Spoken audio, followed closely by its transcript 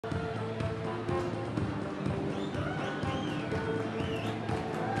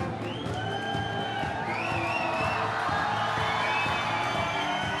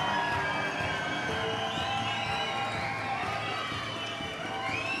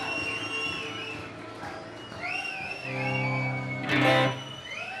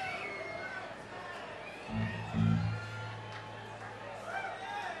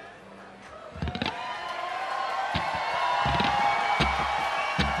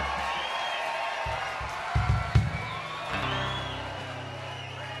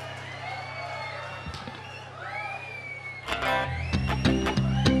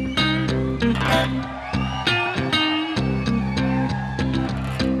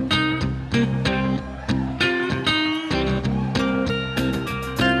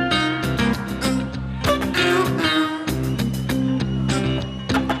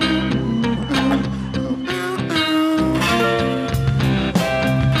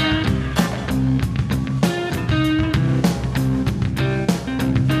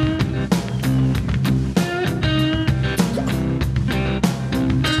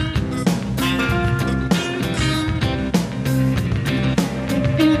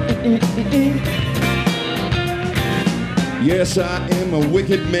Yes, I am a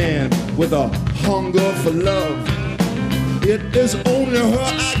wicked man with a hunger for love. It is only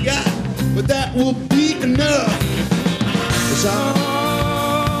her I got, but that will be enough. 'Cause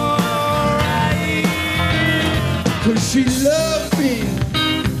cause she loved me.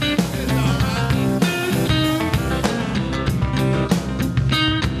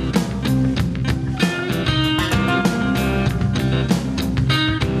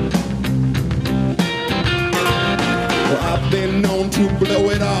 Been known to blow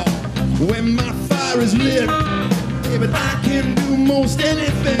it off when my fire is lit. Yeah, but I can do most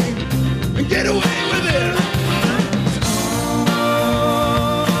anything and get away with it. It's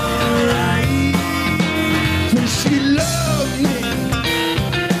alright, 'cause she loved me.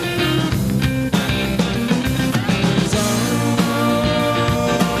 It's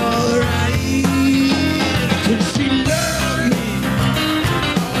alright, 'cause she loved me.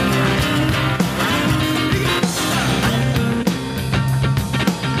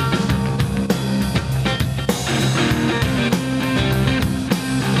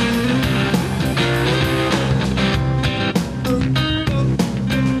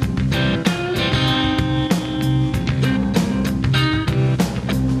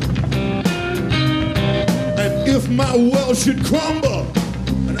 If my world should crumble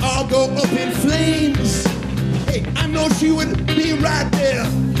and I'll go up in flames, hey, I know she would be right there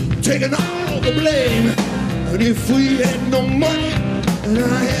taking all the blame. And if we had no money and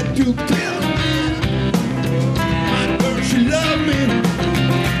I had to kill a man, my girl, she loved me,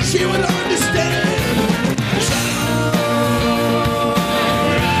 she would understand. It's alright,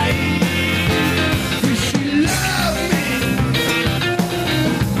 'cause she loved me.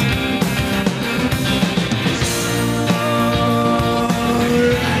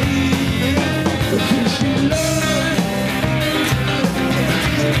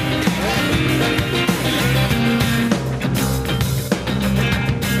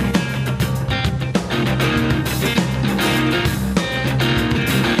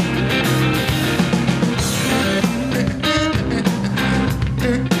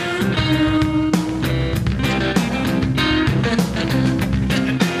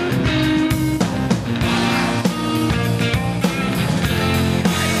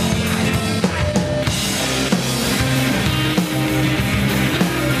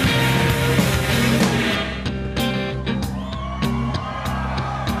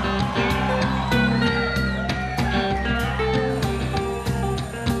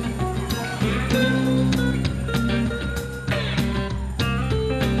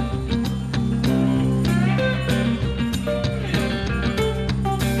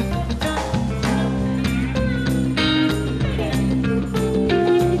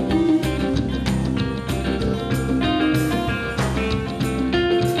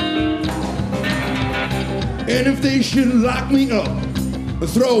 And if they should lock me up or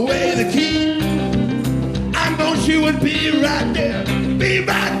throw away the key, I know she would be right there, be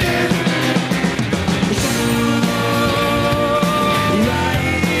right there. It's alright,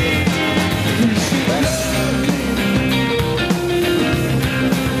 'cause she loved me.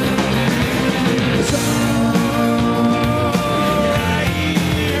 It's alright,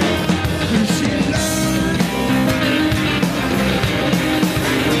 'cause she loved me.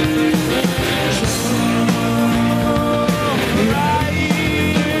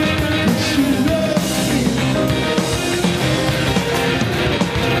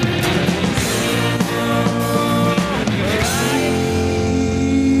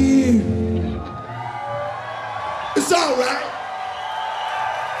 It's all right.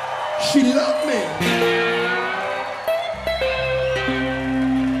 She loved me.